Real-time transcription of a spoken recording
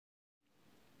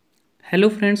Hello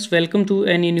friends, welcome to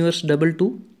Anuniverse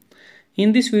 22.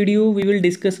 In this video, we will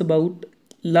discuss about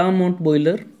Lamont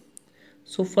boiler.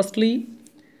 So firstly,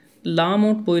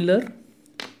 Lamont boiler.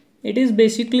 It is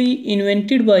basically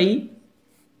invented by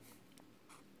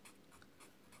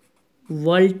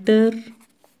Walter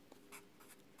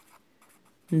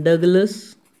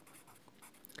Douglas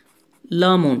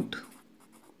Lamont.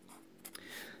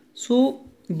 So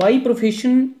by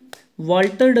profession,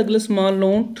 Walter Douglas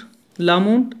Lamont.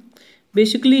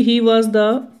 Basically, he was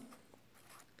the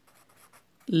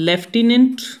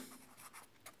lieutenant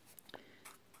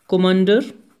commander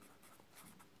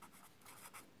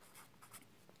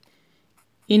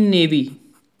in Navy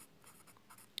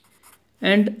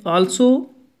and also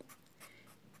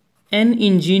an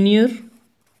engineer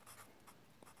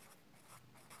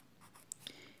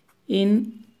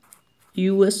in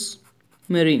US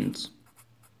Marines.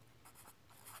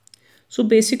 So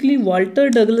basically Walter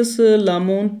Douglas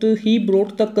Lamont, he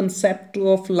brought the concept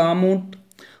of Lamont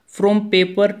from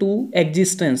paper to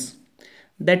existence.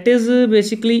 That is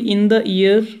basically in the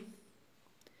year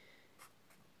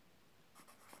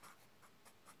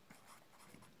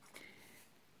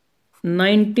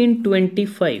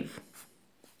 1925,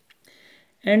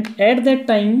 and at that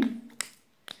time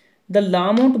the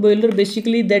Lamont boiler,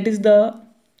 basically that is the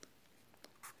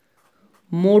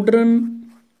modern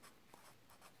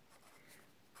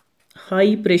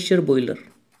high pressure boiler.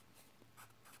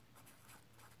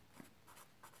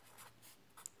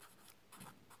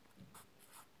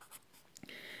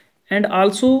 And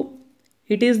also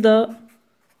it is the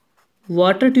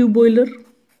water tube boiler,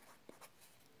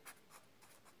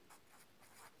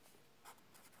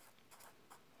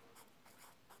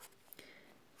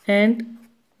 and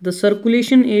the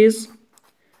circulation is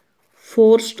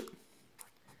forced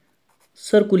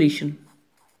circulation.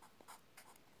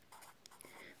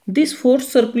 This forced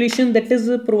circulation that is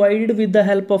provided with the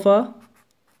help of a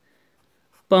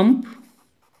pump,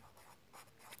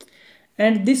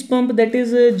 and this pump that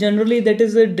is generally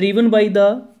driven by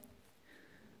the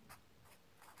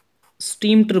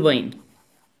steam turbine,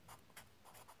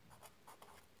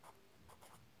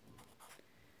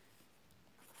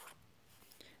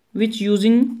 which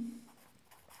using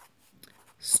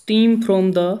steam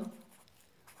from the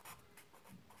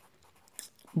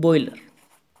boiler.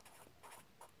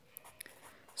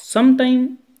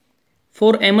 Sometime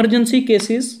for emergency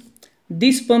cases,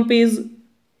 this pump is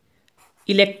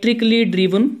electrically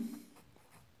driven.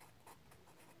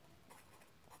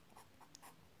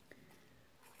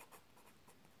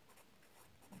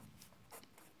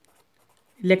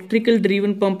 Electrical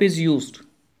driven pump is used,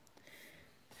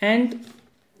 and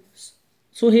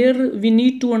so here we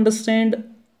need to understand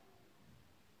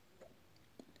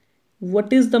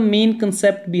what is the main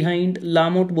concept behind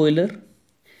Lamont boiler.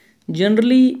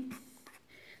 Generally,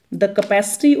 the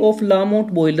capacity of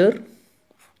Lamont boiler,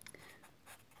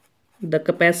 that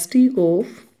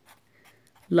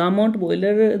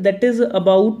is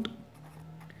about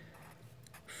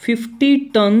 50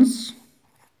 tons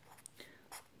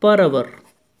per hour.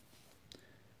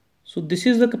 So this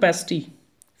is the capacity,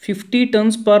 50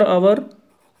 tons per hour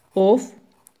of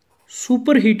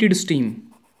superheated steam.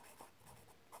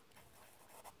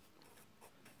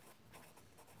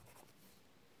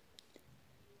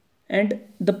 And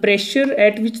the pressure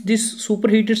at which this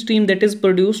superheated steam that is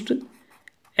produced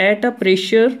at a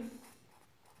pressure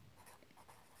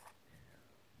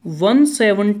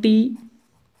 170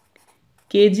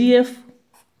 kgf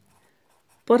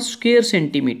per square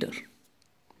centimeter.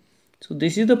 So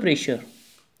this is the pressure,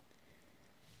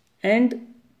 and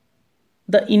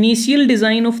the initial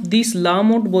design of this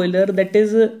Lamont boiler, that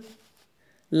is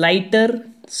lighter,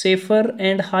 safer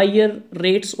and higher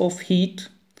rates of heat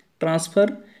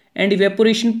transfer and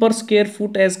evaporation per square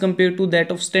foot as compared to that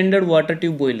of standard water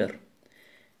tube boiler.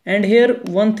 And here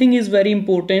one thing is very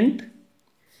important,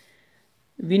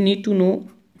 we need to know,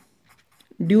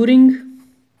 during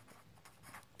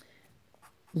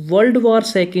World War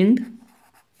II,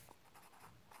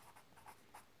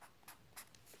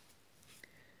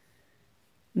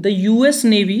 the US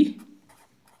Navy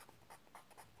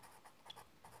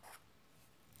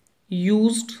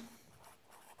used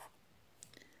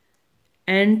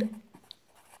and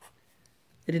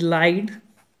relied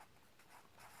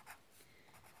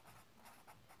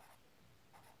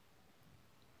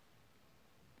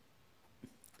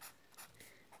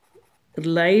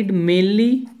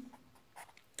mainly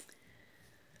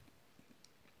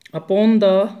upon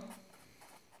the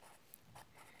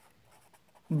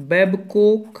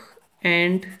Babcock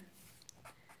and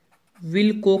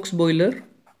Wilcox boiler,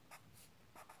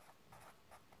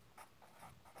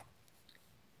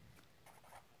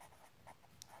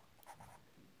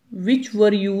 which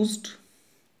were used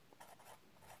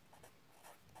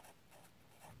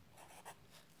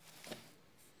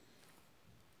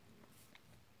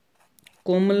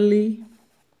commonly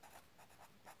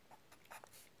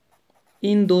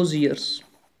in those years.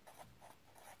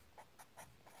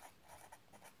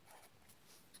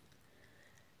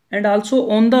 And also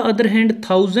on the other hand,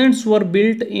 thousands were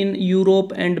built in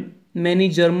Europe and many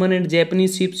German and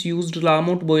Japanese ships used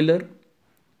Lamont boiler.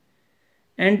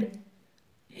 And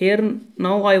here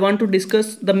now I want to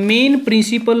discuss the main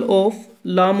principle of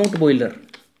Lamont boiler.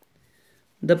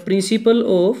 The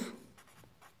principle of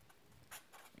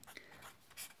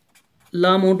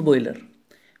Lamont boiler.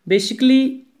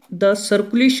 Basically, the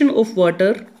circulation of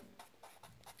water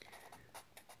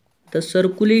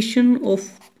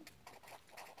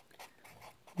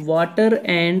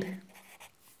and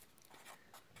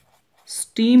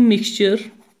steam mixture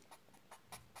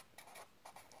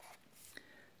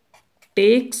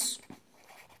takes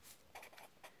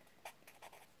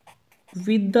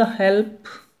with the help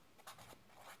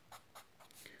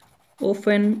of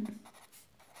an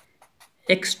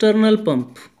external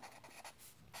pump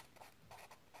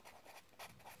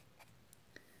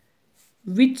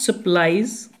which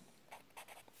supplies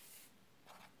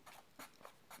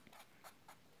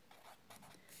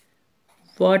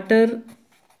water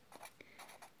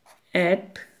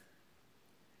at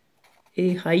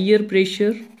a higher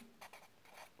pressure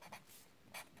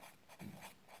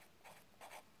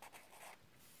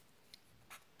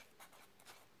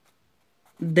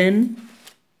than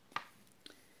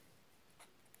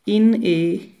in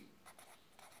a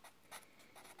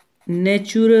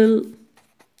natural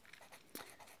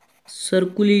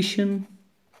circulation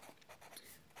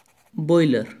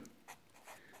boiler.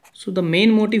 So the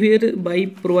main motive here, by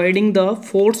providing the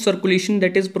forced circulation,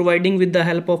 that is providing with the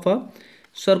help of a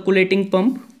circulating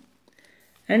pump.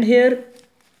 And here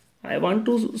I want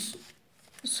to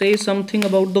say something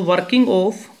about the working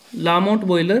of Lamont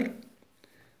boiler.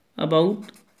 About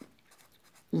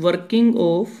working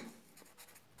of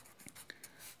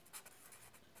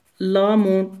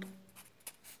Lamont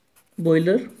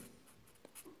boiler.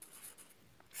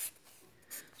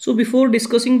 So before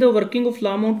discussing the working of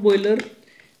Lamont boiler,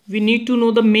 we need to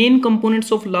know the main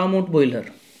components of Lamont boiler.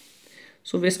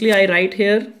 So basically I write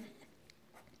here,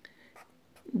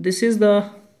 this is the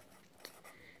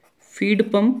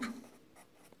feed pump,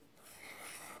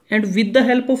 and with the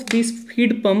help of this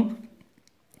feed pump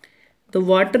the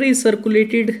water is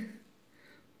circulated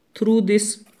through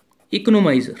this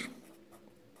economizer,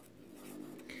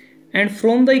 and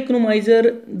from the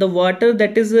economizer the water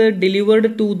that is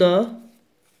delivered to the,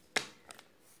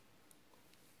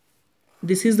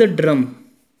 this is the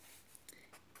drum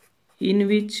in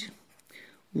which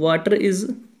water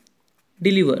is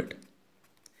delivered,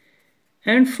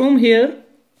 and from here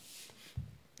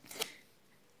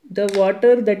the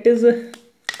water that is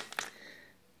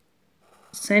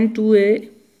sent to a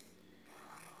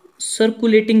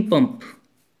circulating pump.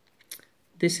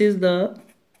 This is the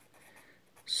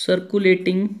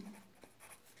circulating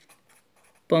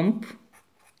pump,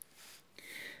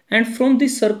 and from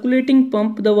this circulating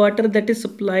pump the water that is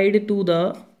supplied to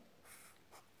the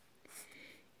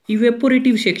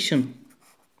evaporative section,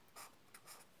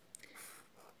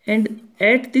 and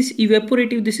at this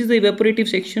evaporative, this is the evaporative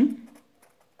section,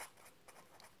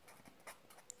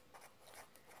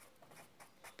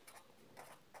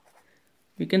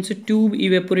 we can say tube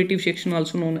evaporative section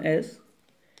also known as.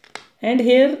 And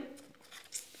here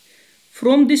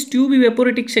from this tube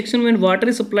evaporative section, when water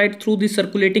is supplied through the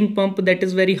circulating pump that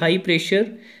is very high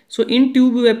pressure, so in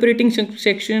tube evaporating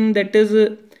section, that is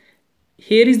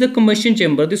here is the combustion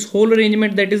chamber, this whole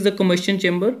arrangement, that is the combustion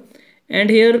chamber, and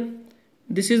here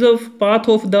this is a path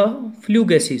of the flue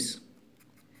gases,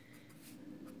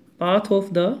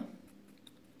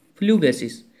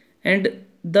 and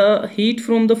the heat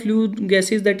from the flue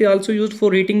gases that is also used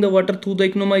for heating the water through the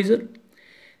economizer.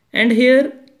 And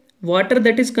here water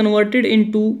that is converted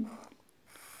into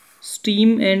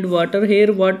steam and water,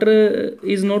 here water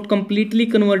is not completely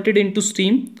converted into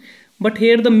steam, but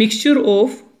here the mixture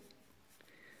of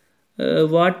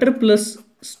water plus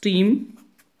steam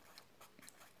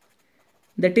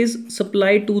that is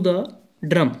supplied to the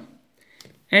drum,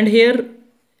 and here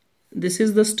this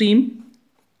is the steam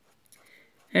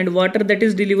and water that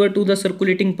is delivered to the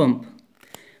circulating pump.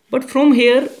 But from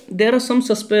here there are some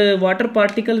water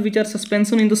particles which are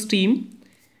suspension in the steam.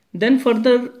 Then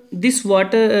further this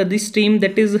water, this steam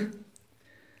that is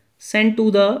sent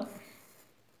to the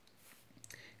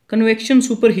convection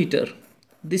superheater.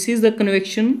 This is the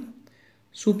convection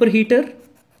superheater.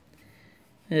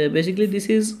 Basically this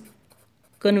is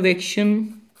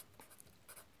convection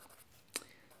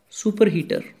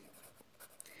superheater.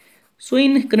 So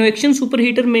in convection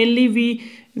superheater, mainly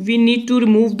we need to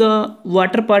remove the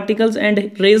water particles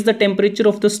and raise the temperature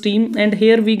of the steam, and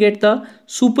here we get the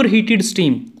superheated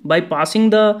steam by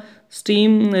passing the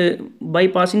steam by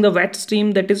passing the wet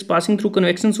steam that is passing through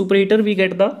convection superheater. We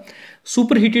get the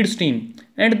superheated steam,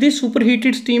 and this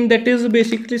superheated steam that is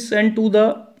basically sent to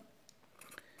the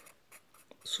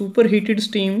superheated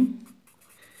steam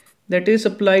that is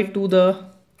applied to the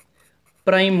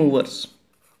prime movers.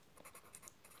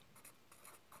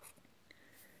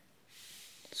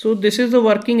 So this is the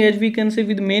working, as we can say,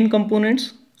 with main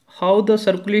components, how the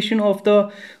circulation of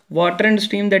the water and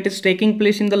steam that is taking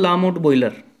place in the Lamont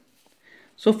boiler.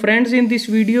 So friends, in this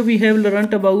video we have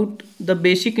learnt about the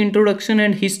basic introduction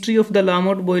and history of the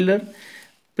Lamont boiler,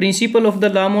 principle of the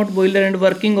Lamont boiler and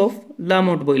working of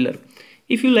Lamont boiler.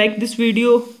 If you like this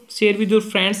video, share with your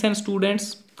friends and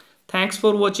students. Thanks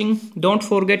for watching. Don't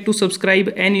forget to subscribe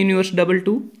Anuniverse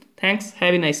 22. Thanks.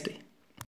 Have a nice day.